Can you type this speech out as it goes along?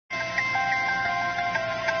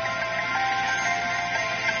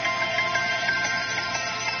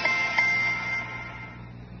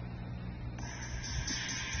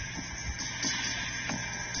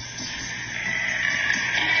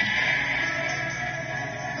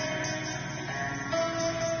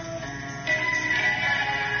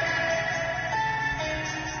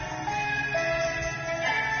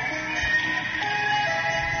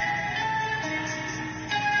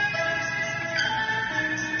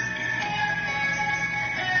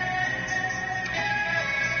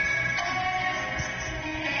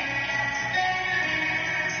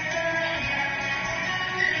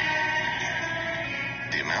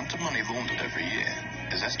amount of money laundered every year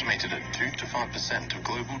is estimated at 2 to 5% of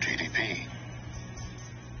global GDP.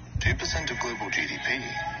 2% of global GDP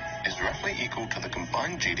is roughly equal to the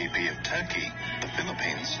combined GDP of Turkey, the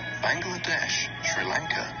Philippines, Bangladesh, Sri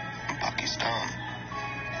Lanka, and Pakistan.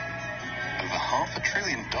 Over $500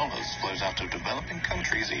 billion flows out of developing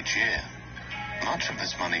countries each year. Much of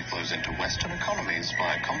this money flows into Western economies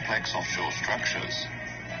via complex offshore structures.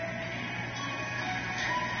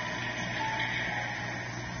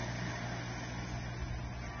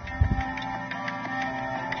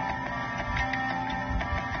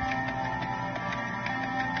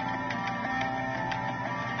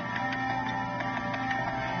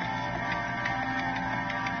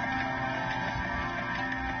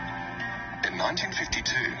 In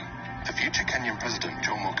 1952, the future Kenyan President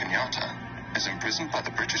Jomo Kenyatta is imprisoned by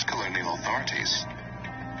the British colonial authorities.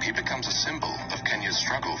 He becomes a symbol of Kenya's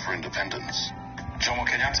struggle for independence. Jomo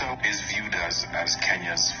Kenyatta is viewed as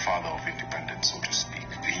Kenya's father of independence, so to speak.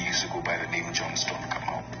 He used to go by the name John Stone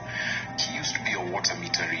Kamau. He used to be a water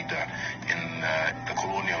meter reader in the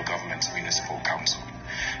colonial government's municipal council.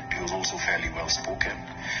 He was also fairly well spoken.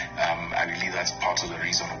 I believe that's part of the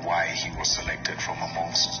reason why he was selected from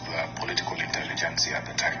amongst the political intelligentsia at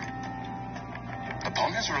the time.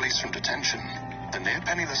 Upon his release from detention, the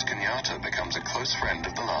near-penniless Kenyatta becomes a close friend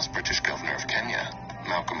of the last British governor of Kenya,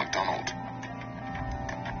 Malcolm MacDonald.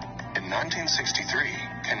 In 1963,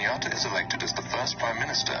 Kenyatta is elected as the first Prime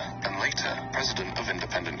Minister and later President of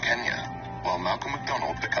independent Kenya, while Malcolm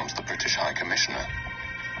MacDonald becomes the British High Commissioner.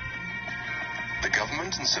 The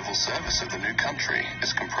government and civil service of the new country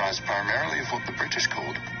is comprised primarily of what the British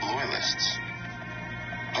called loyalists.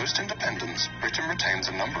 Post-independence, Britain retains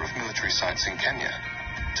a number of military sites in Kenya.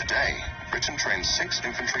 Today, Britain trains 6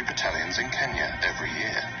 infantry battalions in Kenya every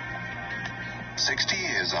year. 60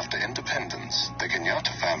 years after independence, the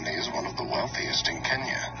Kenyatta family is one of the wealthiest in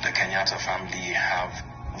Kenya. The Kenyatta family have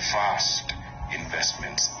vast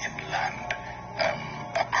investments in land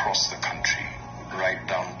across the country, right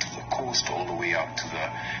down to the coast, all the way up to the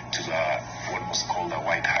what was called the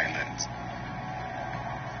White Highlands.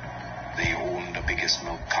 They own the biggest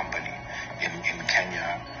milk company in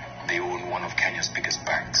Kenya. They own one of Kenya's biggest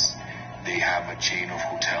banks. They have a chain of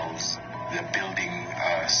hotels. They're building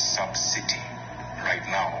a sub-city right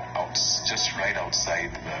now, just right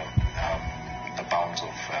outside the bounds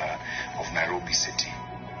of Nairobi City.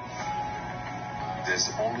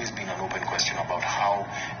 There's always been an open question about how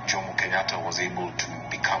Jomo Kenyatta was able to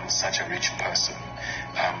become such a rich person.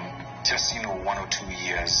 Just 1 or 2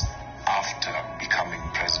 years after becoming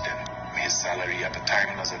president, his salary at the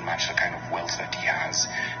time doesn't match the kind of wealth that he has.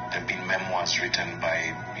 There have been memoirs written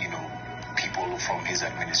by, people from his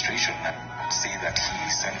administration that say that he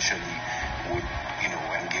essentially would,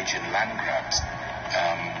 engage in land grabs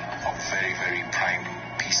of very, very prime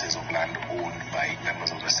pieces of land owned by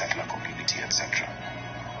members of the settler community, etc.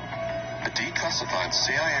 A declassified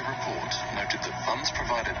CIA report noted that funds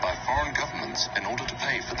provided by foreign governments in order to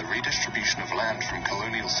pay for the redistribution of land from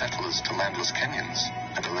colonial settlers to landless Kenyans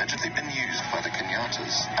had allegedly been used by the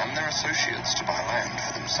Kenyattas and their associates to buy land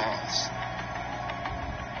for themselves.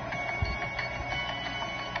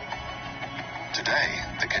 Today,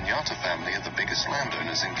 the Kenyatta family are the biggest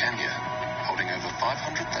landowners in Kenya, holding over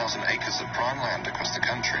 500,000 acres of prime land across the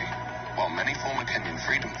country, while many former Kenyan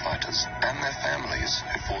freedom fighters and their families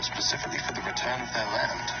who fought specifically for the return of their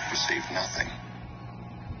land received nothing.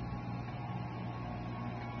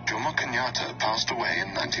 Jomo Kenyatta passed away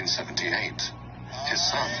in 1978. His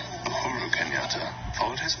son, Uhuru Kenyatta,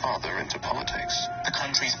 followed his father into politics. The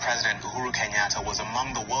country's president, Uhuru Kenyatta, was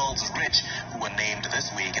among the world's rich who were named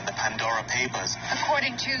this week in the Pandora Papers.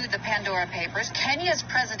 According to the Pandora Papers, Kenya's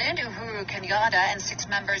president, Uhuru Kenyatta, and 6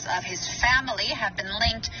 members of his family have been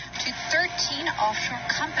linked to 13 offshore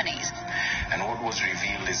companies. And what was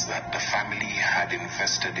revealed is that the family had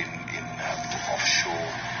invested in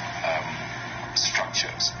offshore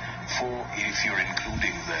structures. If you're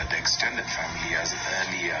including the extended family as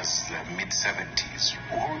early as the mid-70s,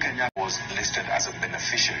 Uhuru Kenyatta was listed as a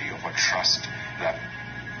beneficiary of a trust that,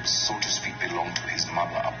 so to speak, belonged to his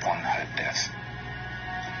mother upon her death.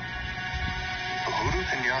 Uhuru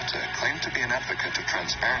Kenyatta claimed to be an advocate of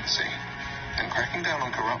transparency, and cracking down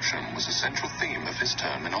on corruption was a central theme of his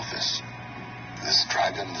term in office. This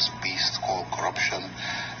dragon, this beast called corruption,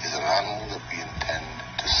 is an animal that we intend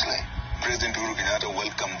to slay. President Uhuru Kenyatta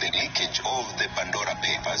welcomed the leakage of the Pandora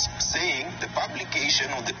Papers, saying the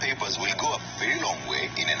publication of the papers will go a very long way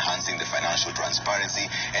in enhancing the financial transparency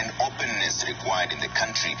and openness required in the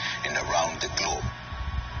country and around the globe.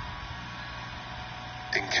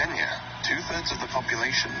 In Kenya, 2/3 of the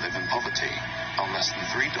population live in poverty on less than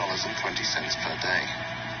 $3.20 per day.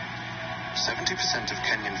 70% of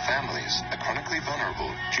Kenyan families are chronically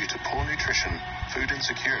vulnerable due to poor nutrition, food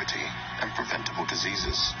insecurity, and preventable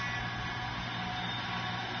diseases.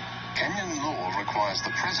 Kenyan law requires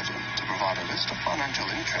the president to provide a list of financial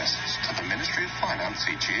interests to the Ministry of Finance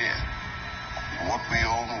each year. What we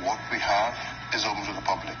own, what we have, is open to the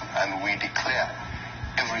public, and we declare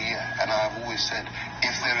every year. And I've always said,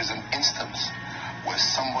 if there is an instance where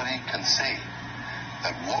somebody can say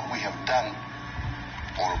that what we have done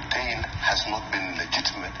or obtained has not been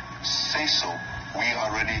legitimate, say so. We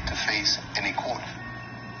are ready to face any court.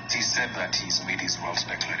 He said that he's made his wealth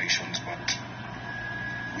declarations, but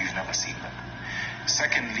we've never seen them.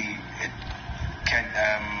 Secondly,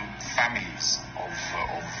 families of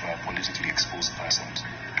politically exposed persons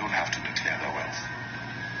don't have to declare their wealth.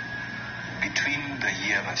 Between the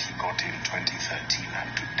year that he got in 2013 and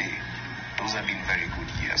today, those have been very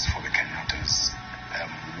good years for the Kenyatta's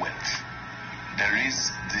wealth. There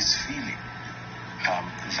is this feeling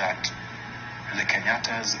that the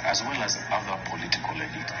Kenyattas, as well as other political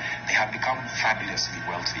elite, they have become fabulously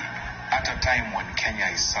wealthy at a time when Kenya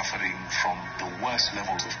is suffering from the worst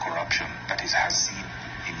levels of corruption that it has seen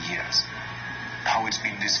in years. How it's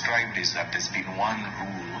been described is that there's been one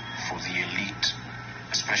rule for the elite,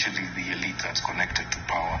 especially the elite that's connected to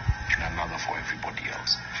power, and another for everybody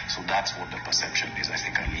else. So that's what the perception is. I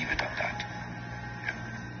think I'll leave it at that.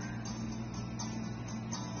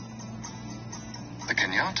 The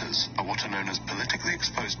Kenyattas are what are known as politically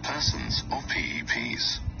exposed persons, or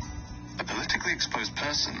PEPs. A politically exposed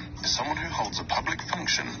person is someone who holds a public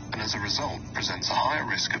function and as a result presents a higher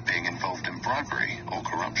risk of being involved in bribery or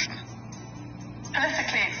corruption.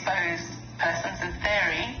 Politically exposed persons, in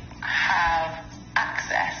theory, have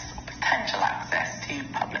access, or potential access, to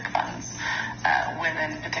public funds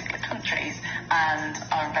within particular countries, and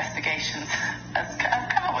our investigations have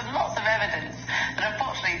come up with lots of evidence that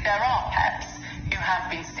unfortunately there are PEPs who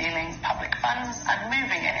have been stealing public funds and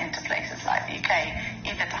moving it into places like the UK,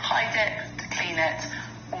 either to hide it, to clean it,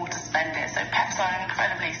 or to spend it. So PEPs are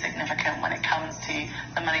incredibly significant when it comes to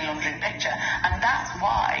the money laundering picture. And that's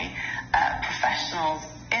why professionals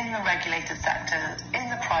in the regulated sector, in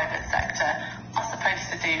the private sector, are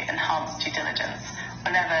supposed to do enhanced due diligence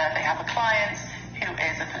whenever they have a client who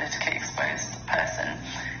is a politically exposed person.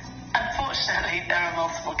 Unfortunately, there are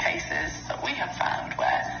multiple cases that we have found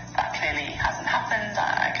where that clearly hasn't happened.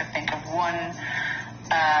 I could think of one,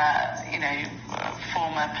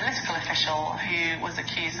 former political official who was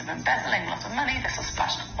accused of embezzling lots of money. This was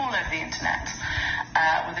splashed all over the internet.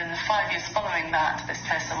 Within the 5 years following that, this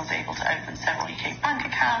person was able to open several UK bank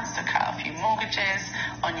accounts, took out a few mortgages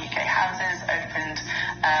on UK houses, opened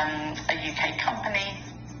a UK company.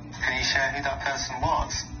 Can you share who that person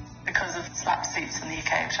was? Because of slap suits in the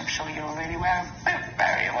UK, which I'm sure you're really aware of. We're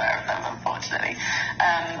very aware of them, unfortunately.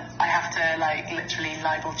 I have to literally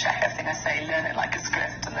libel check everything I say, learn it like a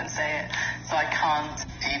script, and then say it, so I can't.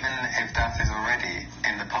 Even if that is already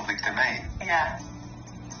in the public domain? Yeah.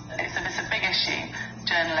 It's a big issue.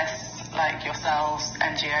 Journalists like yourselves,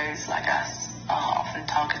 NGOs like us, are often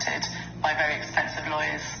targeted by very expensive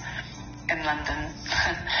lawyers in London,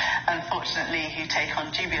 unfortunately, who take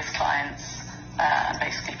on dubious clients and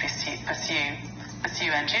basically pursue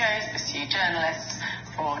NGOs, pursue journalists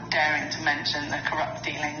for daring to mention the corrupt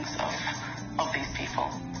dealings of these people.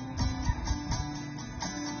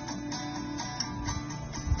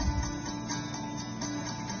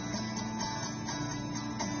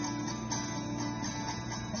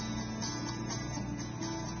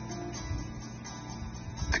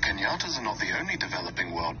 The Kenyattas are not the only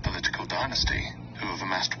developing world political dynasty who have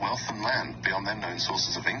amassed wealth and land beyond their known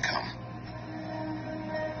sources of income.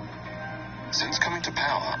 Since coming to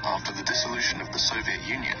power after the dissolution of the Soviet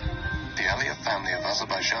Union, the Aliyev family of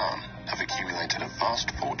Azerbaijan have accumulated a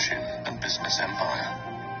vast fortune and business empire.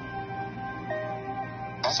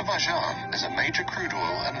 Azerbaijan is a major crude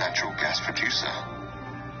oil and natural gas producer.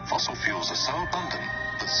 Fossil fuels are so abundant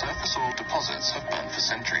that surface oil deposits have burned for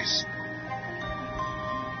centuries.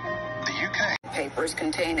 The UK papers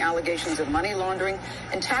contain allegations of money laundering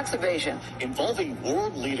and tax evasion involving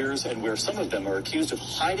world leaders, and where some of them are accused of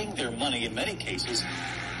hiding their money in many cases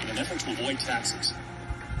in an effort to avoid taxes.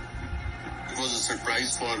 It was a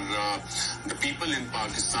surprise for the people in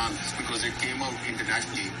Pakistan because it came out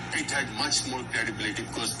internationally. It had much more credibility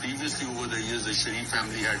because previously over the years the Sharif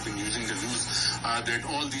family had been using the news that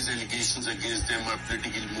all these allegations against them are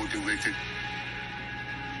politically motivated.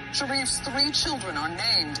 Sharif's 3 children are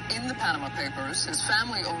named in the Panama Papers. His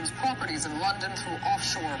family owns properties in London through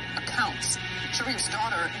offshore accounts. Sharif's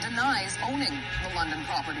daughter denies owning the London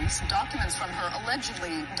properties. Documents from her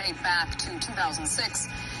allegedly date back to 2006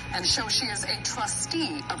 and show she is a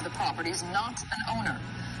trustee of the properties, not an owner.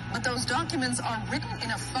 But those documents are written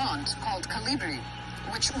in a font called Calibri,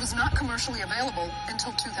 which was not commercially available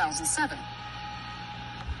until 2007.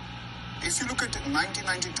 If you look at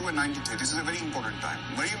 1992 and 93, this is a very important time.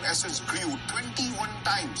 Mariam assets grew 21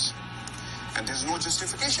 times. And there's no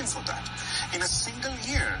justification for that. In a single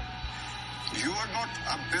year, you are not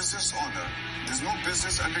a business owner. There's no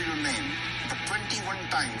business under your name. But 21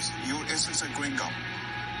 times, your assets are going up.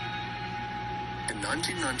 In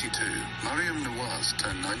 1992, Mariam Nawaz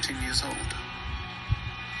turned 19 years old.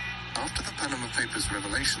 After the Panama Papers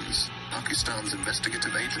revelations, Pakistan's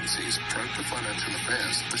investigative agencies probed the financial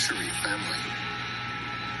affairs of the Sharif family.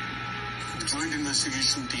 The joint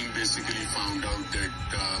investigation team basically found out that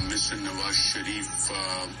Mr. Nawaz Sharif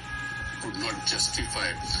could not justify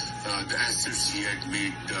the assets he had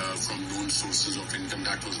made from known sources of income.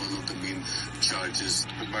 That was one of the main charges.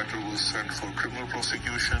 The matter was sent for criminal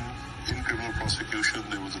prosecution. In criminal prosecution,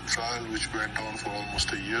 there was a trial which went on for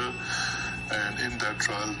almost a year. And in that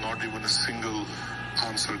trial, not even a single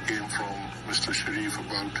answer came from Mr. Sharif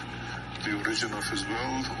about the origin of his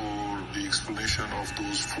wealth or the explanation of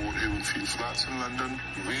those 4 Avonfield flats in London.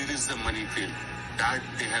 Where is the money trail? That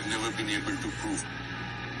they have never been able to prove.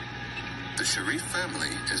 The Sharif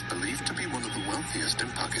family is believed to be one of the wealthiest in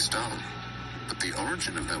Pakistan, but the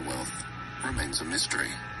origin of their wealth remains a mystery.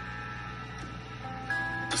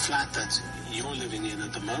 The flat that you're living in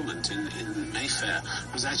at the moment in Mayfair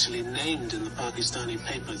was actually named in the Pakistani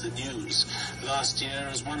paper, The News, last year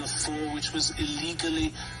as one of 4 which was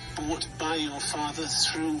illegally bought by your father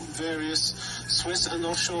through various Swiss and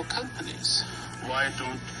offshore companies. Why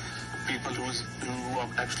don't people who are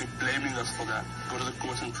actually blaming us for that go to the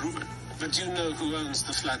court and prove it? But do you know who owns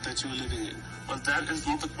the flat that you're living in? Well, that is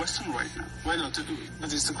not the question right now. Why not?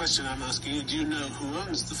 But it's the question I'm asking you. Do you know who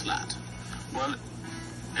owns the flat? Well,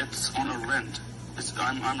 it's on a rent.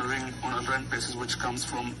 I'm living on a rent basis which comes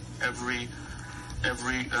from every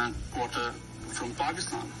quarter from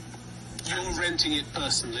Pakistan. You're renting it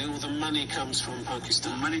personally, or the money comes from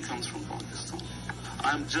Pakistan? The money comes from Pakistan.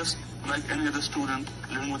 I'm just like any other student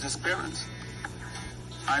living with his parents.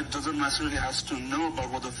 I doesn't necessarily have to know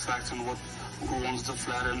about what the facts and who owns the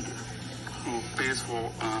flat and who pays for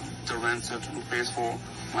the rent and who pays for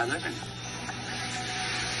my living.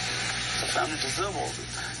 The family deserves all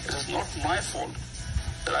this. It is not my fault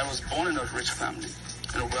that I was born in a rich family,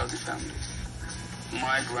 in a wealthy family.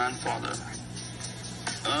 My grandfather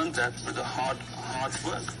earned that with a hard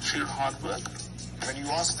work, sheer hard work. When you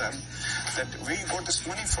ask them that where you got this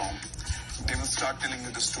money from, they will start telling you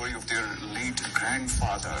the story of their late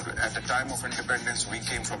grandfather. At the time of independence, we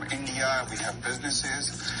came from India, we have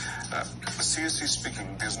businesses. Seriously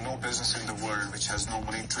speaking, there's no business in the world which has no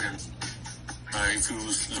money trail. If you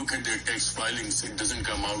look at their tax filings, it doesn't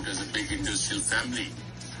come out as a big industrial family.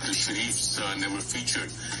 The Sharifs never featured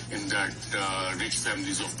in that rich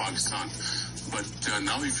families of Pakistan. But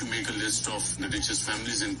now if you make a list of the richest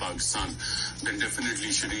families in Pakistan, then definitely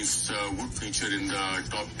Sharifs would feature in the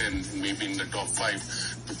top 10, maybe in the top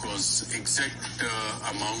 5, because exact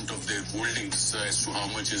amount of their holdings as to how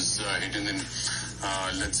much is hidden in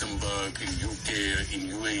Luxembourg, in UK, in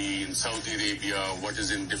UAE, in Saudi Arabia, what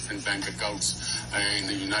is in different bank accounts in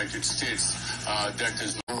the United States, that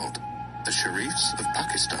is not the Sharifs of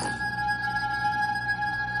Pakistan.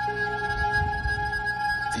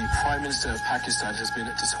 The Prime Minister of Pakistan has been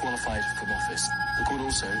disqualified from office. The court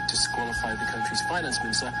also disqualified the country's Finance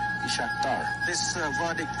Minister, Ishaq Dar. This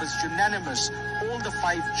verdict was unanimous. All the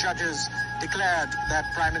 5 judges declared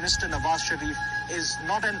that Prime Minister Nawaz Sharif is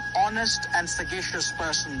not an honest and sagacious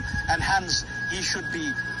person, and hence he should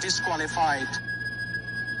be disqualified.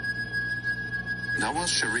 Nawaz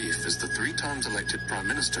Sharif is the 3 times elected Prime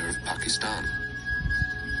Minister of Pakistan.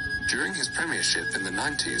 During his premiership in the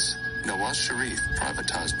 90s, Nawaz Sharif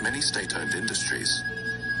privatized many state-owned industries.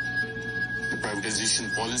 The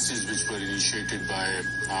privatization policies which were initiated by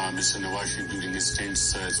Mr. Nawaz Sharif during his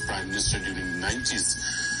stints as Prime Minister during the 90s,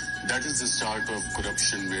 that is the start of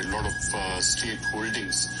corruption, where a lot of state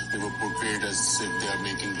holdings, they were portrayed as if they are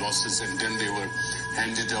making losses, and then they were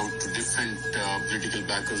handed out to different political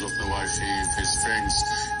backers of Nawaz Sharif, his friends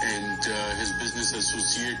and his business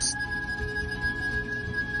associates.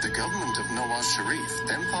 The government of Nawaz Sharif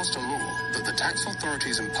then passed a law that the tax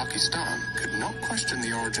authorities in Pakistan could not question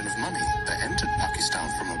the origin of money that entered Pakistan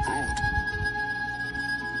from abroad.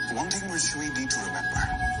 One thing which we need to remember,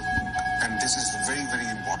 And this is very, very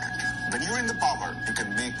important. When you're in the power, you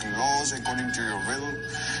can make laws according to your will.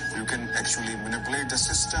 You can actually manipulate the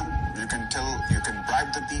system. You can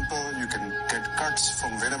bribe the people. You can get cuts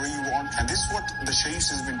from wherever you want. And this is what the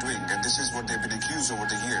Sharifs has been doing. And this is what they've been accused over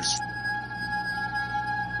the years.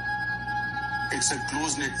 It's a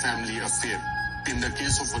close-knit family affair. In the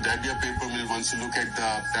case of Wadadiyah paper mill, once you look at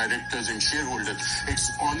the directors and shareholders, it's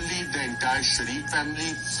only the entire Sharif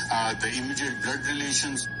family, the immediate blood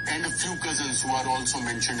relations, and a few cousins who are also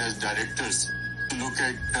mentioned as directors. Look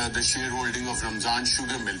at the shareholding of Ramzan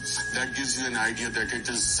Sugar Mill. That gives you an idea that it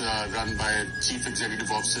is run by Chief Executive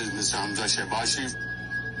Officer Mr. Hamza Shehbaz Sharif.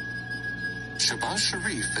 Shehbaz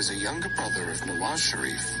Sharif is a younger brother of Nawaz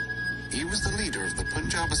Sharif. He was the leader of the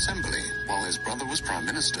Punjab Assembly while his brother was Prime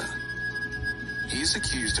Minister. He is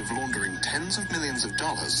accused of laundering tens of millions of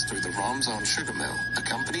dollars through the Ramzan Sugar Mill, a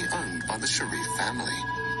company owned by the Sharif family.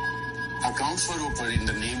 Accounts were opened in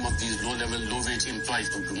the name of these low-level, low-wage employees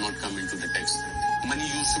who do not come into the text. Money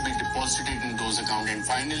used to be deposited in those accounts, and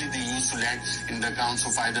finally they used to land in the accounts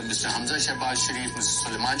of either Mr. Hamza Shehbaz Sharif, Mr.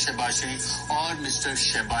 Sulaiman Shehbaz Sharif, or Mr.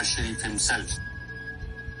 Shehbaz Sharif himself.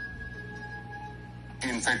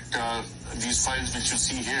 In fact, these files which you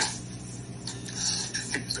see here,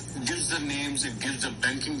 it gives the names, it gives the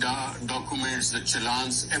banking documents, the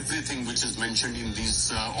challans, everything which is mentioned in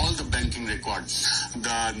these, all the banking records,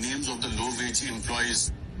 the names of the low-wage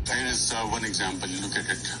employees. Here is one example. Look at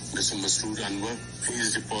it. Mr. Masood Anwar, he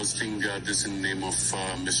is depositing this in the name of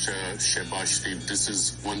Mr. Shehbaz Sharif. This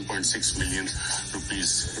is 1.6 million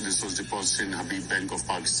rupees. This was deposited in Habib Bank of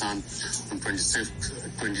Pakistan on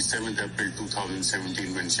 27th April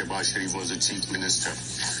 2017 when Shehbaz Sharif was the Chief Minister.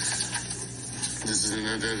 This is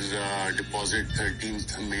another deposit,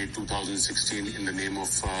 13th May 2016, in the name of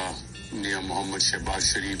Mia Muhammad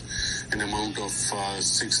Shehbaz Sharif, an amount of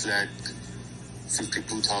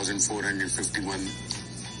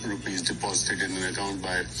 6,52,451 rupees deposited in an account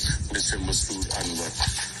by Mr. Masood Anwar.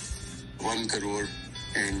 1 crore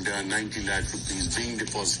and 90 lakh rupees being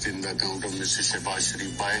deposited in the account of Mr. Shehbaz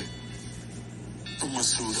Sharif by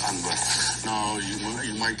Masood Anwar. Now,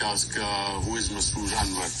 you might ask, who is Masood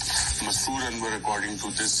Anwar? Masood Anwar, according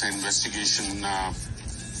to this investigation by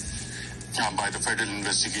the Federal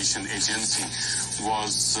Investigation Agency,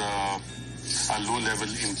 was a low-level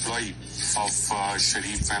employee of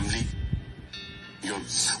Sharif family. Your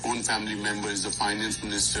own family member is the finance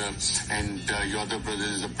minister, and your other brother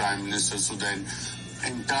is the prime minister. So then,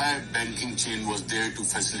 entire banking chain was there to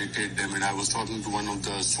facilitate them. And I was talking to one of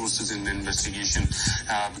the sources in the investigation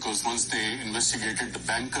because once they investigated the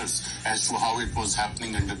bankers as to how it was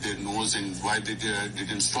happening under their nose and why they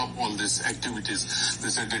didn't stop all these activities, they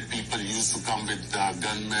said that people used to come with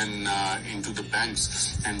gunmen into the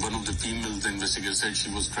banks. And one of the females, the investigator, said she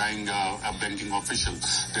was crying a banking official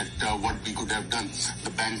that what we could have done. The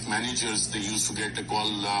bank managers, they used to get a call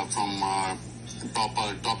from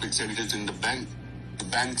top executives in the bank. The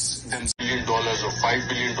banks, them $1 billion or $5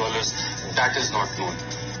 billion, that is not known.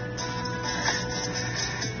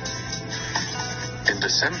 In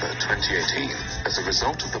December 2018, as a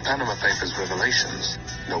result of the Panama Papers revelations,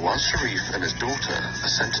 Nawaz Sharif and his daughter are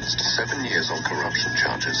sentenced to 7 years on corruption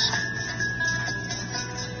charges.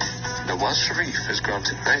 Nawaz Sharif is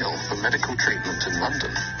granted bail for medical treatment in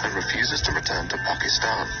London and refuses to return to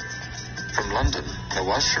Pakistan. From London,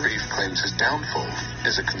 Nawaz Sharif claims his downfall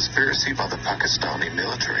is a conspiracy by the Pakistani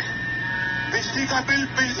military. बिजली का bill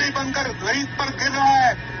बिजली बनकर गरीब पर गिर रहा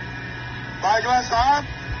है। बाजवा साहब,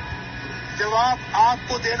 जवाब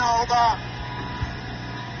आपको देना होगा।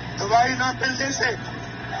 दवाई ना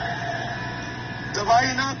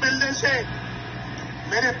मिलने से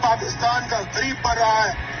मेरे पाकिस्तान का गरीब बढ़ रहा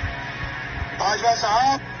है। बाजवा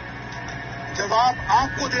साहब, जवाब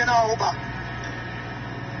आपको देना होगा।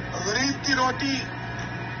 गरीब की रोटी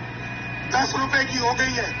 10 रुपए की हो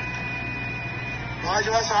गई है।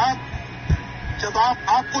 बाजवा साहब, जवाब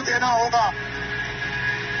आपको देना होगा।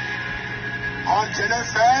 और जनरल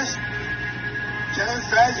फैज,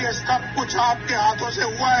 ये सब कुछ आपके हाथों से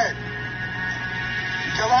हुआ है।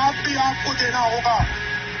 जवाब भी आपको देना होगा।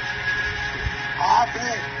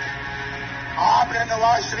 आपने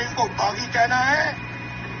नवाज शरीफ को बागी कहना है,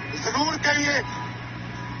 जरूर कहिए।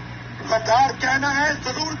 गद्दार कहना है,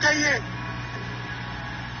 जरूर कहिए।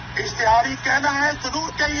 इश्तिहारी कहना है, जरूर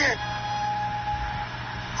कहिए।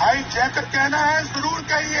 हाई जैकर कहना है, जरूर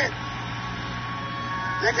कहिए।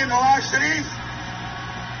 लेकिन नवाज शरीफ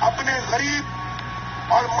अपने गरीब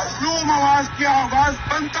और मजलूम आवाज की आवाज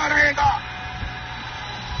बनता रहेगा।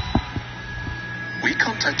 We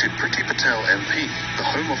contacted Priti Patel MP, the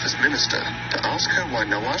Home Office Minister, to ask her why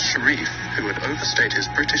Nawaz Sharif, who had overstayed his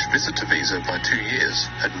British visitor visa by 2 years,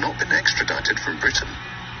 had not been extradited from Britain.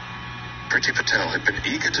 Priti Patel had been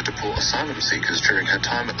eager to deport asylum seekers during her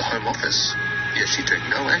time at the Home Office, yet she took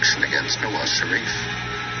no action against Nawaz Sharif.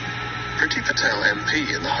 Priti Patel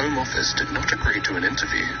MP in the Home Office did not agree to an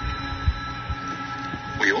interview.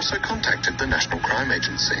 We also contacted the National Crime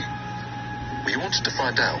Agency. We wanted to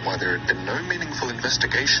find out why there had been no meaningful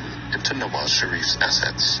investigation into Nawaz Sharif's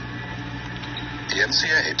assets. The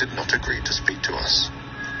NCA did not agree to speak to us.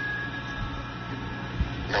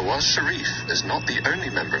 Nawaz Sharif is not the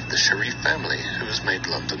only member of the Sharif family who has made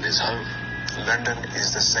London his home. London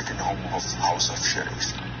is the second home of House of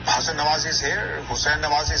Sharif. Hassan Nawaz is here, Hussein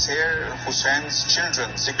Nawaz is here, Hussein's children,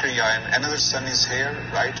 Zikriya and another son is here,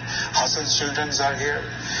 right? Hassan's children are here,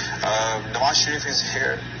 Nawaz Sharif is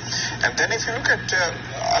here. And then if you look at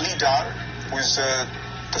Ali Dar, who is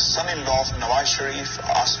the son-in-law of Nawaz Sharif,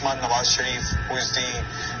 Asma Nawaz Sharif, who is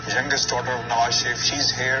the youngest daughter of Nawaz Sharif, she's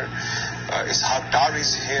here. Ishaq Dar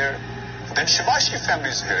is here. Then Shehbaz Sharif family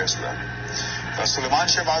is here as well. Sulaiman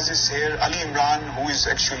Shehbaz is here. Ali Imran, who is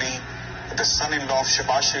actually the son-in-law of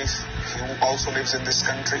Shehbaz Sharif, who also lives in this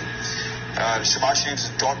country. Shehbaz Sharif's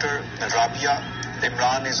daughter, Rabia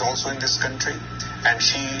Imran, is also in this country. And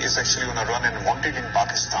she is actually on a run and wanted in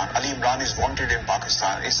Pakistan. Ali Imran is wanted in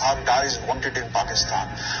Pakistan. Ishaq Dar is wanted in Pakistan.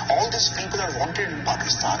 All these people are wanted in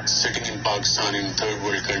Pakistan. Sitting in Pakistan, in third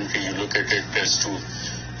world country, you look at it as to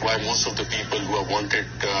why most of the people who are wanted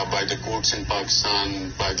by the courts in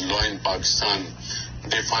Pakistan, by the law in Pakistan,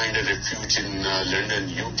 they find a refuge in London,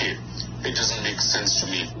 UK. It doesn't make sense to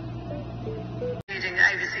me. Including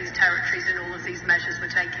overseas territories in all of these measures we're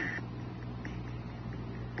taking.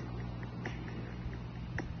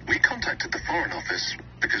 We contacted the Foreign Office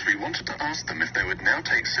because we wanted to ask them if they would now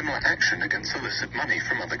take similar action against illicit money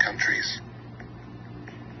from other countries.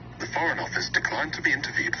 The Foreign Office declined to be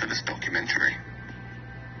interviewed for this documentary.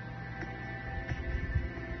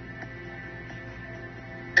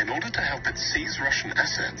 In order to help it seize Russian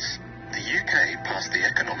assets, the UK passed the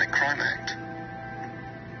Economic Crime Act.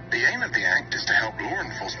 The aim of the act is to help law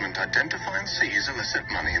enforcement identify and seize illicit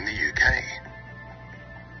money in the UK.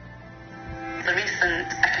 The recent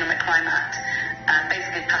Economic Crime Act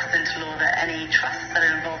basically passed into law that any trusts that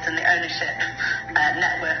are involved in the ownership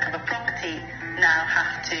network of a property now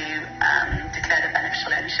have to declare the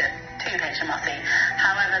beneficial ownership to HMRC.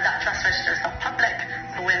 However, that trust register is not public,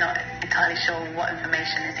 so we're not entirely sure what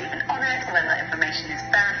information is even on it, whether that information is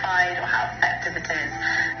verified or how effective it is.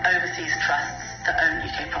 Overseas trusts that own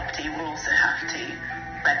UK property will also have to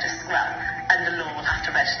register, well, under law will have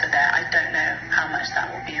to register there. I don't know how much that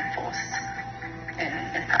will be enforced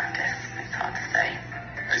in practice. It's hard to say.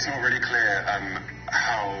 It's not really clear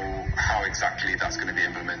how exactly that's going to be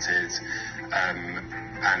implemented.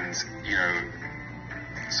 And, you know,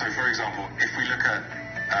 so for example, if we look at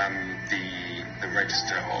the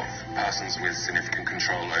register of persons with significant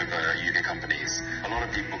control over UK companies, a lot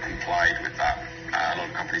of people complied with that. A lot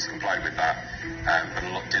of companies complied with that, but a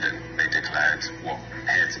lot didn't. They declared what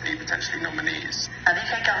appeared to be potentially nominees. Now, the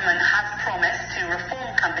UK government has promised to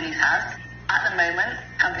reform Companies House. At the moment,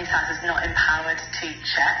 Companies House is not empowered to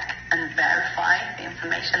check and verify the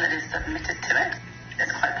information that is submitted to it.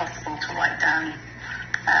 It's quite possible to write down,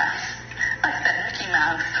 like I said, Mickey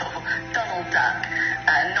Mouse or Donald Duck,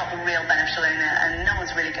 not the real beneficial owner, and no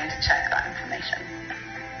one's really going to check that information.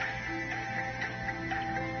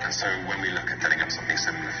 And so when we look at setting up something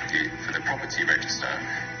similar for the property register,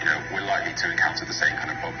 you know, we're likely to encounter the same kind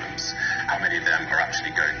of problems. How many of them are actually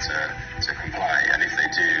going to comply? And if they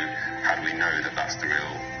do, how do we know that that's the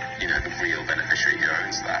real beneficiary who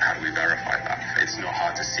owns that? How do we verify that? It's not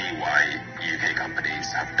hard to see why UK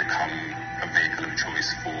companies have become a vehicle of choice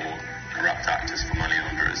for corrupt actors, for money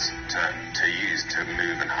launderers to use to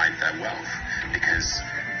move and hide their wealth, because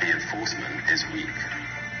the enforcement is weak.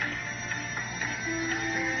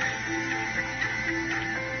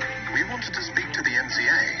 We wanted to speak to the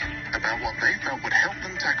NCA about what they felt would help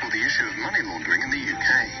them tackle the issue of money laundering in the UK.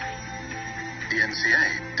 The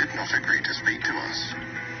NCA did not agree to speak to us.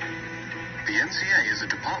 The NCA is a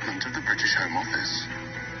department of the British Home Office.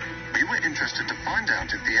 We were interested to find out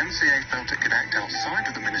if the NCA felt it could act outside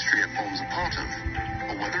of the ministry it forms a part of,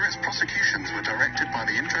 or whether its prosecutions were directed by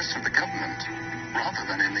the interests of the government, rather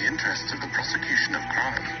than in the interests of the prosecution of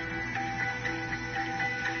crime.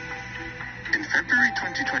 In February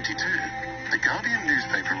 2022, the Guardian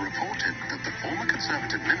newspaper reported that the former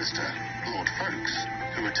Conservative minister, Lord Foulkes,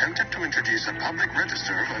 who attempted to introduce a public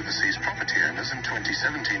register of overseas property owners in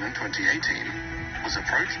 2017 and 2018, was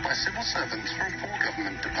approached by civil servants from 4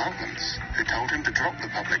 government departments who told him to drop the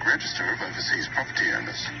public register of overseas property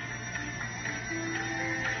owners.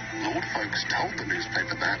 Lord Folks told the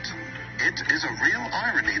newspaper that it is a real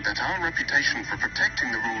irony that our reputation for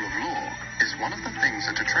protecting the rule of law is one of the things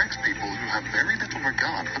that attracts people who have very little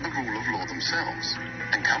regard for the rule of law themselves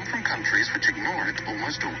and come from countries which ignore it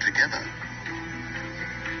almost altogether.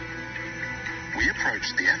 We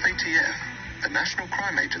approached the FATF, the National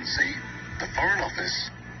Crime Agency, the Foreign Office,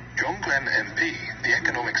 John Glenn MP, the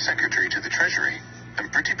Economic Secretary to the Treasury,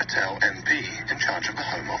 and Priti Patel MP in charge of the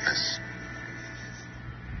Home Office.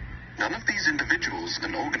 None of these individuals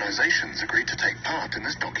and organizations agreed to take part in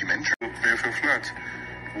this documentary. Mayfair flats.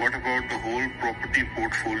 What about the whole property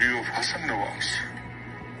portfolio of Hassan Nawaz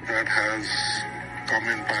that has come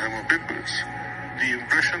in Panama Papers? The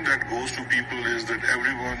impression that goes to people is that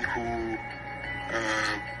everyone who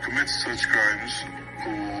commits such crimes,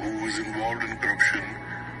 who is involved in corruption,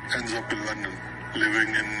 ends up in London,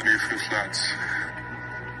 living in Mayfair flats.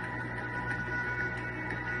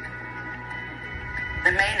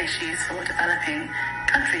 The main issues for developing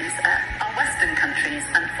countries are Western countries.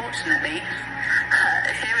 Unfortunately,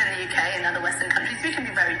 here in the UK and other Western countries, we can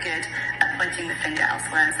be very good at pointing the finger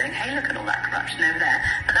elsewhere and saying, hey, look at all that corruption over there.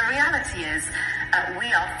 But the reality is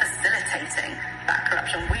we are facilitating that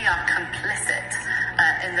corruption. We are complicit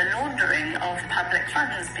in the laundering of public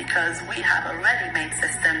funds because we have a ready-made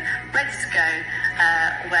system ready to go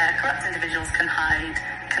where corrupt individuals can hide,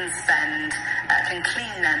 can spend, can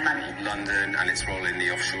clean their money. London and its role in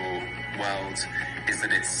the offshore world is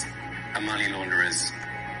that it's a money launderer's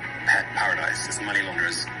paradise. It's a money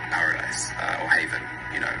launderer's paradise or haven.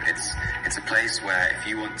 You know, it's a place where if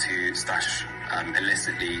you want to stash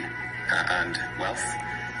illicitly earned wealth,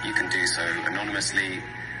 you can do so anonymously,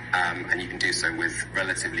 and you can do so with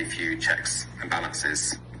relatively few checks and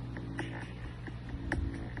balances.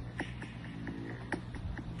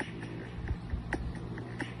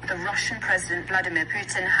 The Russian President Vladimir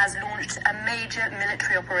Putin has launched a major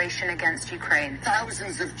military operation against Ukraine.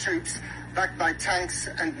 Thousands of troops, backed by tanks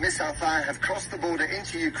and missile fire, have crossed the border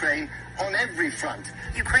into Ukraine on every front.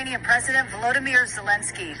 Ukrainian President Volodymyr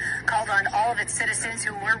Zelensky called on all of its citizens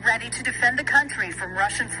who were ready to defend the country from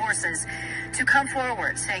Russian forces to come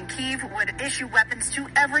forward, saying Kyiv would issue weapons to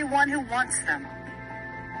everyone who wants them.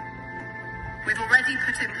 We've already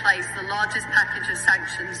put in place the largest package of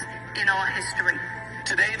sanctions in our history.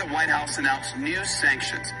 Today, the White House announced new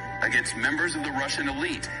sanctions against members of the Russian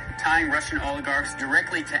elite. Tying Russian oligarchs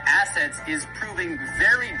directly to assets is proving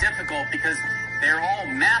very difficult because they're all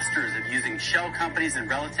masters of using shell companies and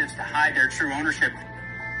relatives to hide their true ownership.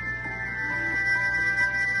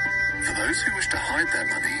 For those who wish to hide their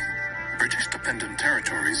money, British dependent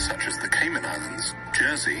territories such as the Cayman Islands,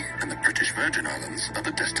 Jersey, and the British Virgin Islands are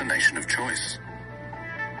the destination of choice.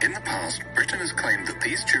 In the past, Britain has claimed that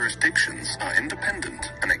these jurisdictions are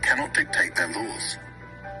independent and it cannot dictate their laws.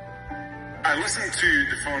 I listened to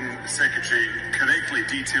the Foreign Secretary correctly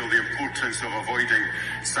detail the importance of avoiding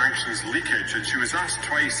sanctions leakage, and she was asked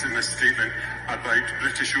twice in this statement about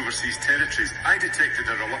British overseas territories. I detected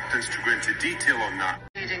a reluctance to go into detail on that.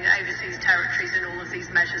 Including overseas territories in all of these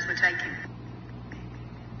measures we're taking.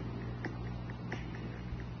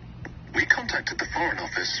 We contacted the Foreign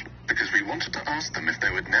Office because we wanted to ask them if they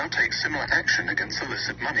would now take similar action against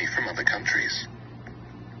illicit money from other countries.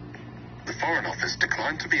 The Foreign Office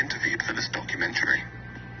declined to be interviewed for this documentary.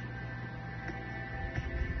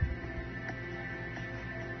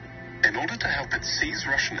 In order to help it seize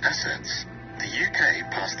Russian assets, the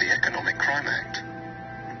UK passed the Economic Crime Act.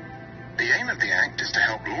 The aim of the act is to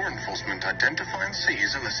help law enforcement identify and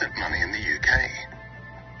seize illicit money in the UK.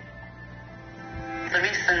 The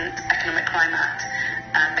recent Economic Crime Act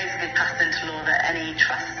basically passed into law that any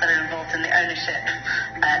trusts that are involved in the ownership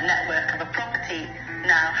network of a property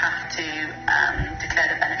now have to declare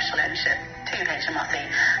the beneficial ownership to HMRC.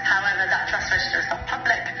 However, that trust register is not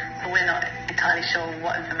public, so we're not entirely sure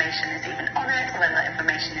what information is even on it, or whether that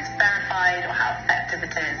information is verified, or how effective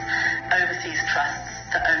it is. Overseas trusts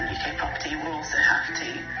that own UK property will also have to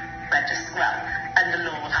register, well, under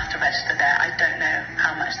law will have to register there. I don't know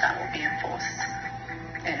how much that will be enforced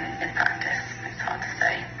in practice. It's hard to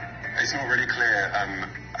say. It's not really clear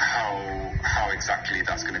how exactly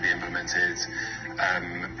that's going to be implemented.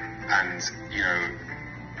 And, you know,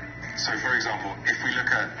 so for example, if we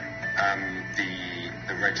look at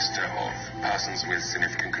the register of persons with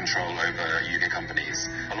significant control over UK companies,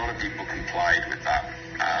 a lot of people complied with that.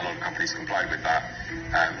 A lot of companies complied with that,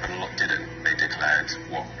 but a lot didn't. They declared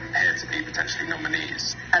what appeared to be potentially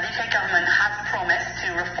nominees. The UK government has promised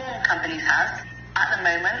to reform Companies House. At the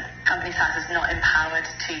moment, Companies House is not empowered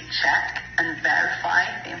to check and verify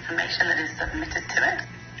the information that is submitted to it.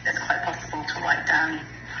 It's quite possible to write down,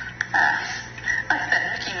 like I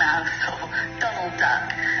said, Mickey Mouse or Donald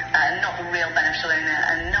Duck, not the real beneficial owner,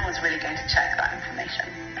 and no one's really going to check that information.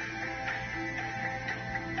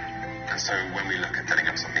 And so when we look at setting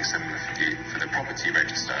up something similar for the property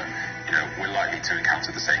register, we're likely to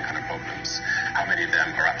encounter the same kind of problems. How many of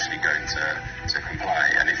them are actually going to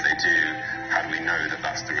comply? And if they do, how do we know that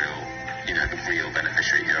that's the real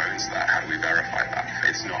beneficiary who owns that? How do we verify that?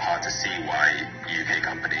 It's not hard to see why UK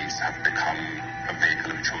companies have become a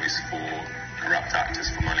vehicle of choice for corrupt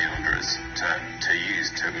actors, for money launderers to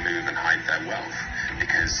use to move and hide their wealth,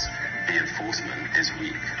 because the enforcement is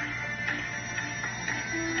weak.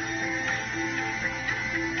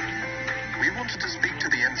 We wanted to speak to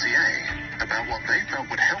the NCA about what they felt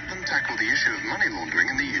would help them tackle the issue of money laundering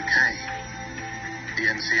in the UK. The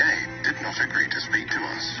NCA did not agree to speak to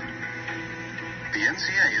us. The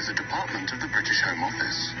NCA is a department of the British Home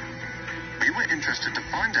Office. We were interested to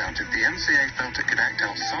find out if the NCA felt it could act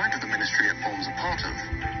outside of the ministry it forms a part of,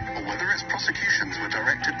 or whether its prosecutions were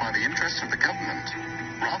directed by the interests of the government,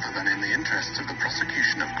 rather than in the interests of the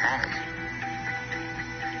prosecution of crime.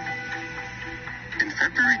 In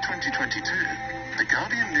February 2022, the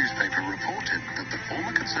Guardian newspaper reported that the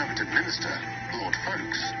former Conservative minister, Lord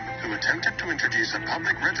Folkes, who attempted to introduce a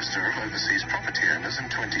public register of overseas property owners in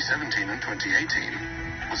 2017 and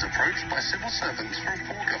 2018, was approached by civil servants from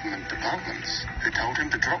 4 government departments who told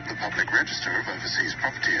him to drop the public register of overseas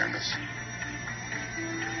property owners.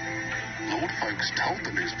 Lord Folkes told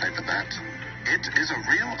the newspaper that it is a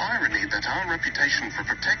real irony that our reputation for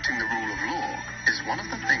protecting the rule of law is one of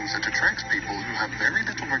the things that attracts people who have very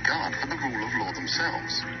little regard for the rule of law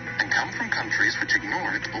themselves and come from countries which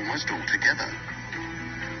ignore it almost altogether.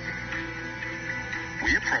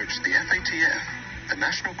 We approached the FATF, the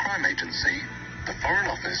National Crime Agency, the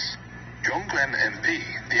Foreign Office, John Glenn MP,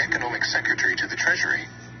 the Economic Secretary to the Treasury,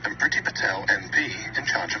 and Priti Patel MP in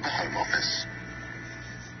charge of the Home Office.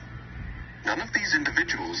 None of these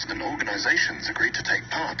individuals and organizations agreed to take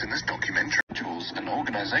part in this documentary.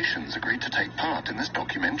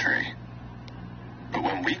 But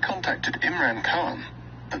when we contacted Imran Khan,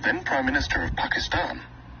 the then Prime Minister of Pakistan,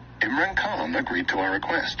 Imran Khan agreed to our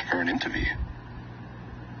request for an interview.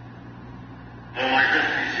 How are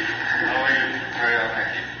you? Very well,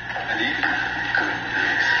 thank you. And you?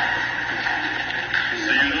 So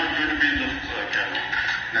you're not going to be in the camera?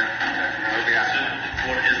 No, I'll be out. So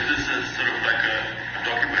what is this sort of like a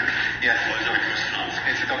documentary? Yes. Or is it a question and answer?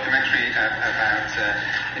 It's a documentary about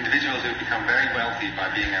individuals who become very wealthy by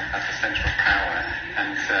being at the centre of power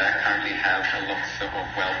and currently have a lot of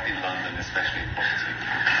wealth in London, especially in property.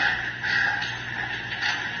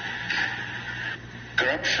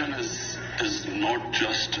 Corruption is not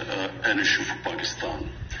just an issue for Pakistan.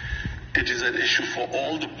 It is an issue for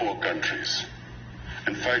all the poor countries.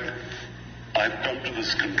 In fact, I've come to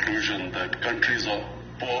this conclusion that countries are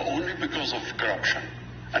poor only because of corruption,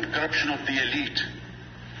 and corruption of the elite.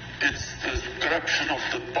 It's the corruption of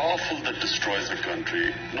the powerful that destroys a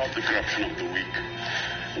country, not the corruption of the weak.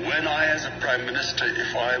 When I, as a Prime Minister,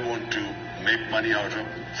 if I want to make money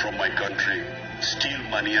from my country, steal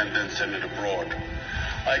money and then send it abroad,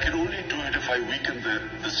 I can only do it if I weaken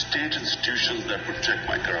the state institutions that would check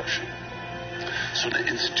my corruption. So the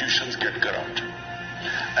institutions get corrupt,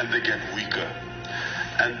 and they get weaker,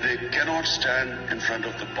 and they cannot stand in front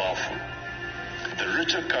of the powerful. The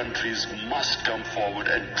richer countries must come forward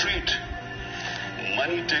and treat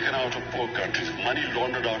money taken out of poor countries, money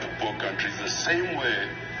laundered out of poor countries, the same way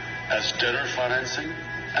as terror financing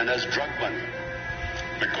and as drug money.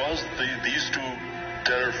 Because these two,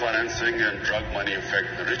 terror financing and drug money,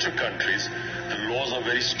 affect the richer countries, the laws are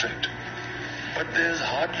very strict. But there's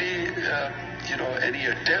hardly any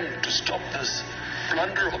attempt to stop this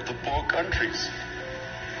plunder of the poor countries.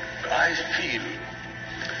 I feel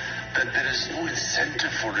that there is no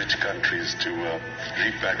incentive for rich countries to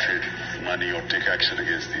repatriate money or take action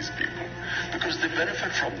against these people, because they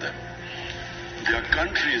benefit from them. There are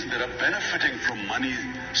countries that are benefiting from money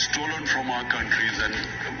stolen from our countries and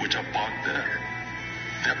which are parked there.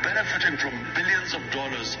 They're benefiting from billions of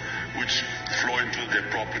dollars which flow into their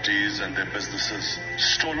properties and their businesses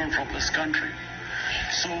stolen from this country.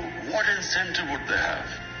 So what incentive would they have?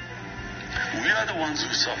 We are the ones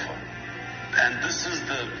who suffer. And this is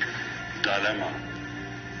the dilemma.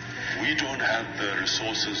 We don't have the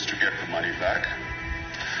resources to get the money back,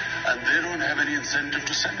 and they don't have any incentive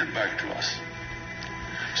to send it back to us.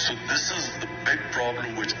 So this is the big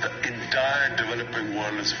problem which the entire developing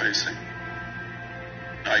world is facing.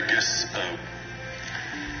 I guess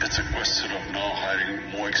It's a question of now hiring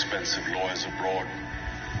more expensive lawyers abroad.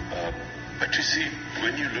 But you see,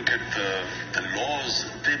 when you look at the laws,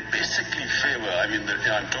 they basically favor,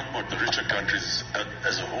 I'm talking about the richer countries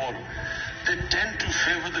as a whole, they tend to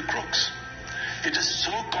favor the crooks. It is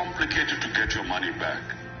so complicated to get your money back.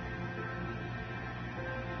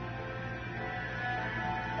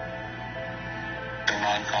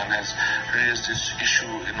 Imran Khan has raised this issue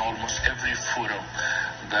in almost every forum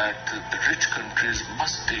that the rich countries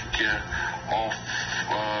must take care of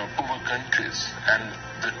poor countries, and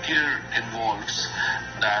the care involves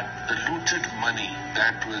that the looted money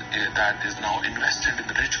that is now invested in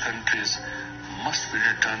the rich countries must be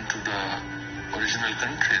returned to the original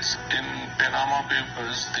countries. In Panama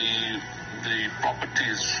Papers, the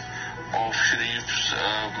properties of Sharifs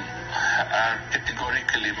are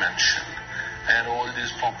categorically mentioned, and all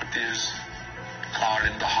these properties are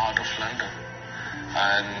in the heart of London.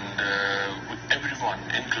 And everyone,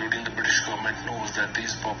 including the British government, knows that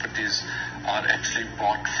these properties are actually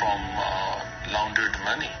bought from laundered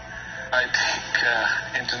money. I think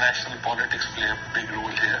international politics play a big role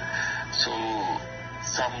here. So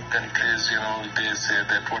some countries, they say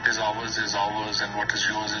that what is ours, and what is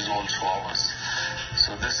yours is also ours.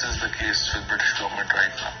 So this is the case with British government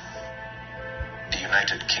right now. The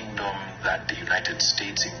United Kingdom, that the United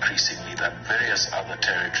States increasingly, that various other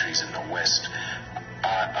territories in the West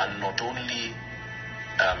are not only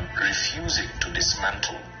refusing to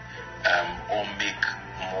dismantle or make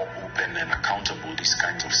more open and accountable these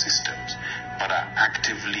kinds of systems, but are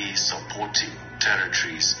actively supporting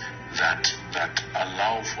territories that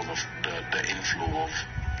allow for the inflow of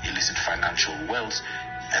illicit financial wealth,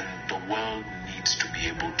 and the world needs to be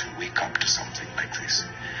able to wake up to something like this.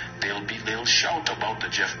 They'll shout about the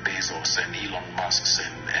Jeff Bezos and Elon Musks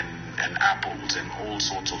and Apples and all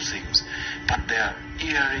sorts of things, but they're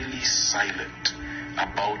eerily silent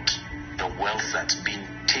about the wealth that's being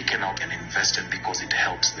taken out and invested because it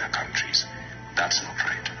helps their countries. That's not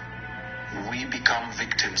right. We become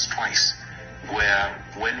victims twice, where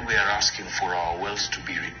when we are asking for our wealth to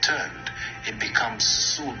be returned, it becomes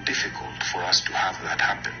so difficult for us to have that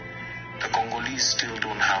happen. The Congolese still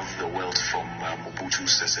don't have the wealth from Mobutu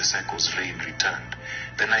Sese Seko's reign returned.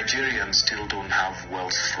 The Nigerians still don't have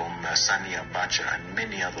wealth from Sani Abacha and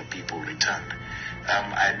many other people returned.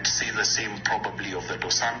 I'd say the same probably of the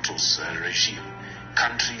Dos Santos regime.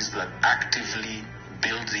 Countries that actively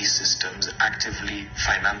build these systems, actively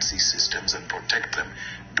finance these systems and protect them,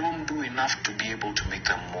 don't do enough to be able to make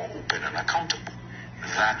them more open and accountable.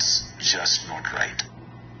 That's just not right.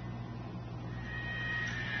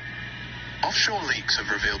 Offshore leaks have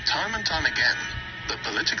revealed time and time again that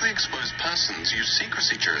politically exposed persons use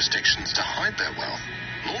secrecy jurisdictions to hide their wealth,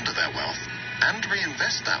 launder their wealth, and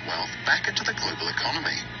reinvest that wealth back into the global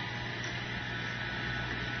economy.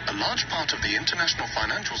 A large part of the international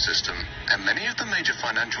financial system and many of the major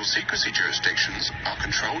financial secrecy jurisdictions are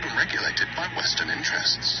controlled and regulated by Western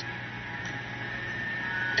interests.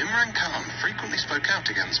 Imran Khan frequently spoke out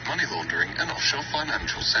against money laundering and offshore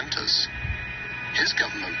financial centers. His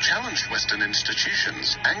government challenged Western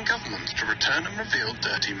institutions and governments to return and reveal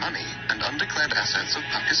dirty money and undeclared assets of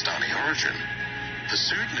Pakistani origin,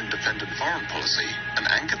 pursued an independent foreign policy,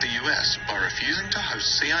 and angered the US by refusing to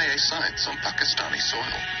host CIA sites on Pakistani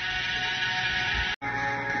soil.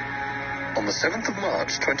 On the 7th of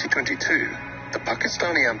March 2022, the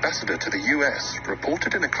Pakistani ambassador to the US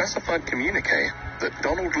reported in a classified communique that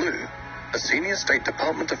Donald Lu, a senior State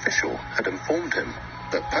Department official, had informed him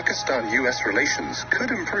that Pakistan-US relations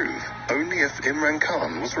could improve only if Imran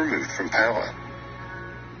Khan was removed from power.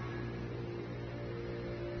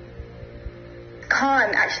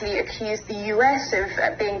 Khan actually accused the US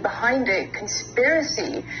of being behind a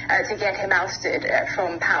conspiracy to get him ousted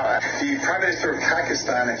from power. The Prime Minister of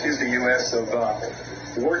Pakistan accused the US of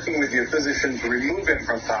working with the opposition to remove him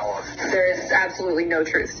from power. There is absolutely no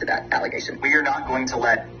truth to that allegation. We are not going to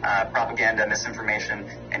let propaganda, misinformation,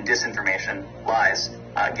 and disinformation, lies,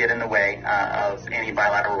 get in the way of any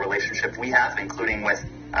bilateral relationship we have, including with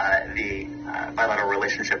the bilateral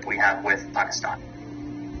relationship we have with Pakistan.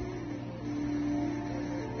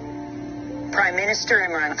 Prime Minister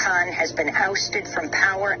Imran Khan has been ousted from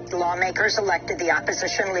power. Lawmakers elected the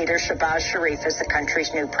opposition leader Arshad Sharif as the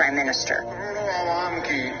country's new prime minister.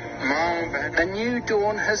 A new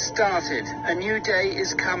dawn has started. A new day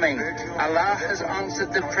is coming. Allah has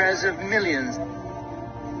answered the prayers of millions.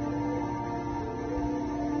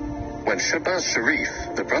 When Arshad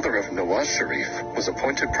Sharif, the brother of Nawaz Sharif, was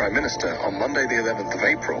appointed Prime Minister on Monday the 11th of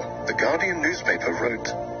April, the Guardian newspaper wrote,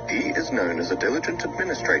 He is known as a diligent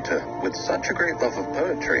administrator with such a great love of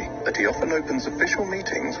poetry that he often opens official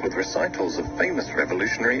meetings with recitals of famous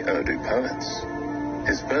revolutionary Urdu poets.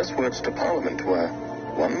 His first words to Parliament were,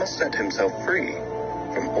 "One must set himself free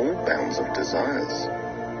from all bounds of desires."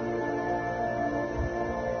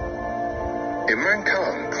 Imran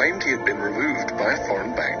Khan claimed he had been removed by a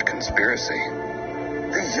foreign-backed conspiracy.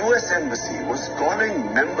 The U.S. Embassy was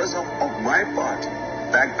calling members of my party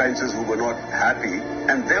backbenchers who were not happy,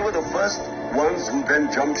 and they were the first ones who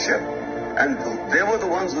then jumped ship. And they were the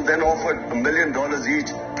ones who then offered $1 million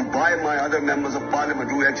each to buy my other members of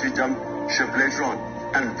parliament who actually jumped ship later on.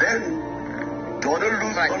 And then Donald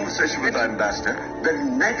Lu's conversation with the ambassador, the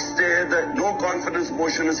next day the no confidence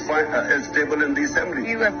motion is tabled in the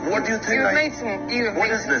assembly. What do you think? You have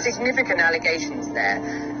made some significant allegations there.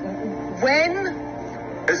 When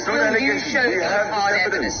it's not will allegation. You show we have hard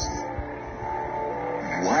evidence.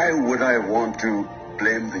 Why would I want to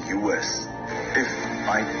blame the U.S. if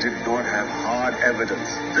I did not have hard evidence?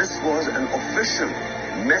 This was an official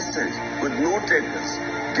message with note takers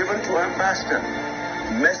given to our ambassador.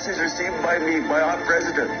 Message received by me, by our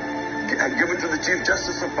president, given to the Chief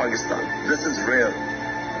Justice of Pakistan. This is real.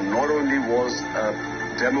 Not only was a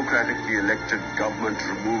democratically elected government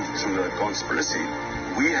removed through a conspiracy,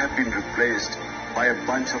 we have been replaced by a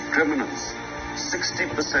bunch of criminals.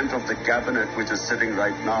 60% of the cabinet which is sitting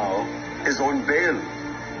right now is on bail.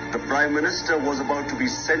 The Prime Minister was about to be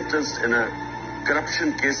sentenced in a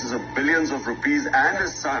corruption cases of billions of rupees, and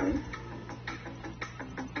his son.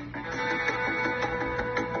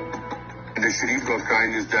 The Sharif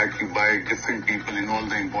doctrine is that you buy different people in all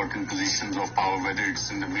the important positions of power, whether it's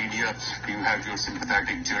in the media, you have your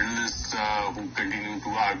sympathetic journalists who continue to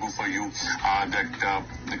argue for you that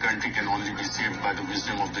the country can only be saved by the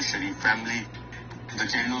wisdom of the Sharif family. The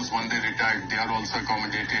generals, when they retired, they are also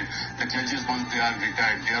accommodated. The judges, once they are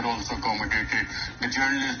retired, they are also accommodated. The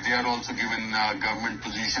journalists, they are also given government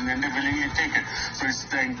position, and they willingly take it. So it's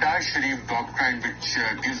the entire Sharif doctrine which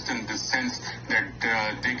gives them the sense that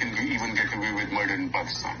they can even get away with murder in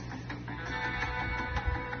Pakistan.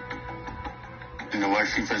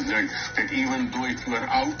 Nawaz Sharif has learned that even though if you are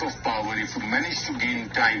out of power, if you manage to gain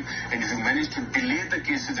time, and if you manage to delay the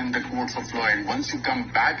cases in the courts of law, and once you come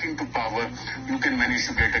back into power, you can manage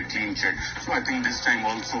to get a clean check. So I think this time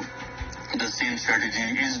also the same strategy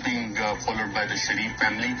is being followed by the Sharif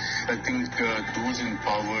family. I think those in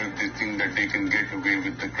power, they think that they can get away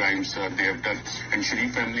with the crimes they have done. And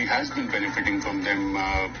Sharif family has been benefiting from them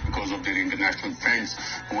because of their international friends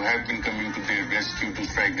who have been coming to their rescue to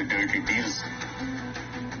strike the dirty deals.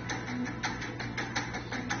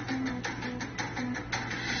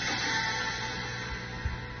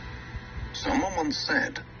 Someone once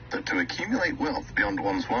said that to accumulate wealth beyond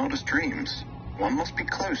one's wildest dreams, one must be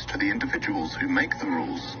close to the individuals who make the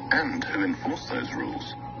rules and who enforce those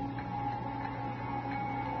rules.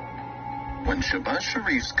 When Shahbaz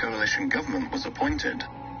Sharif's coalition government was appointed,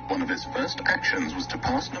 one of its first actions was to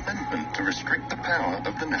pass an amendment to restrict the power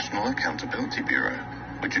of the National Accountability Bureau,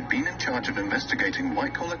 which had been in charge of investigating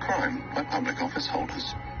white-collar crime by public office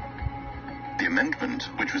holders. The amendment,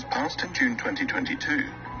 which was passed in June 2022,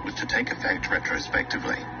 was to take effect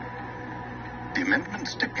retrospectively. The amendment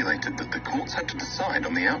stipulated that the courts had to decide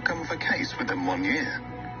on the outcome of a case within 1 year,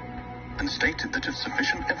 and stated that if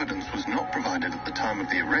sufficient evidence was not provided at the time of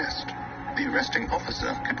the arresting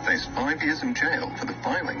officer could face 5 years in jail for the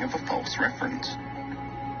filing of a false reference.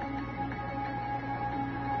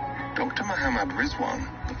 Dr. Muhammad Rizwan,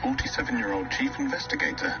 the 47-year-old chief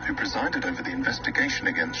investigator who presided over the investigation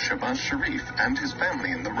against Shahbaz Sharif and his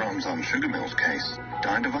family in the Ramzan sugar mills case,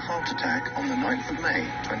 died of a heart attack on the 9th of May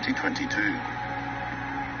 2022.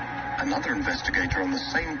 Another investigator on the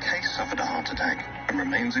same case suffered a heart attack and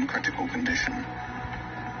remains in critical condition.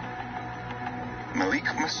 Malik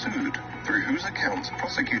Masood, through whose accounts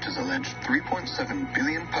prosecutors alleged 3.7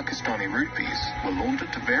 billion Pakistani rupees were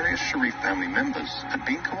laundered to various Sharif family members, had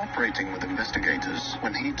been cooperating with investigators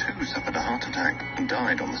when he too suffered a heart attack and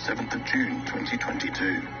died on the 7th of June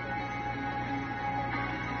 2022.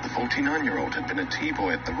 The 49-year-old had been a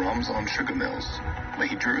tea-boy at the Ramzan sugar mills, where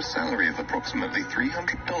he drew a salary of approximately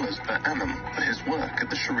 $300 per annum for his work at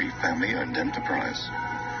the Sharif family-owned enterprise.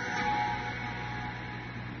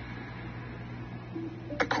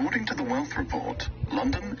 According to the Wealth Report,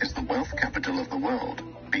 London is the wealth capital of the world,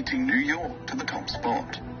 beating New York to the top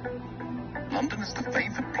spot. London is the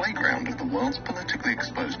favoured playground of the world's politically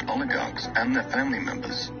exposed oligarchs and their family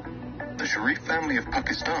members. The Sharif family of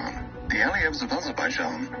Pakistan, the Aliyevs of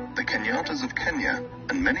Azerbaijan, the Kenyatas of Kenya,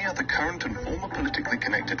 and many other current and former politically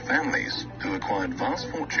connected families who acquired vast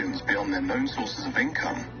fortunes beyond their known sources of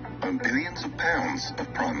income own billions of pounds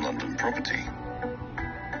of prime London property.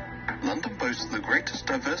 London boasts the greatest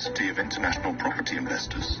diversity of international property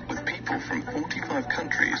investors, with people from 45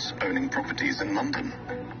 countries owning properties in London.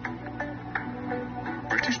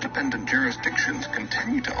 British-dependent jurisdictions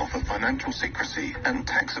continue to offer financial secrecy and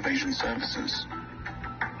tax evasion services.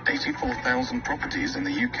 84,000 properties in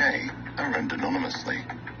the UK are owned anonymously.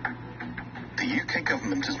 The UK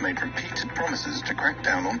government has made repeated promises to crack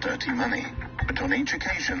down on dirty money, but on each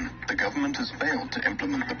occasion, the government has failed to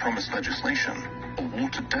implement the promised legislation or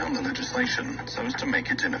watered down the legislation so as to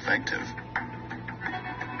make it ineffective.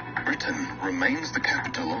 Britain remains the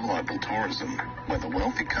capital of libel tourism, where the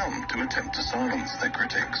wealthy come to attempt to silence their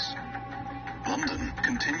critics. London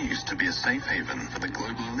continues to be a safe haven for the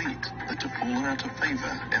global elite that have fallen out of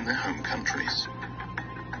favour in their home countries.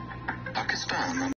 Pakistan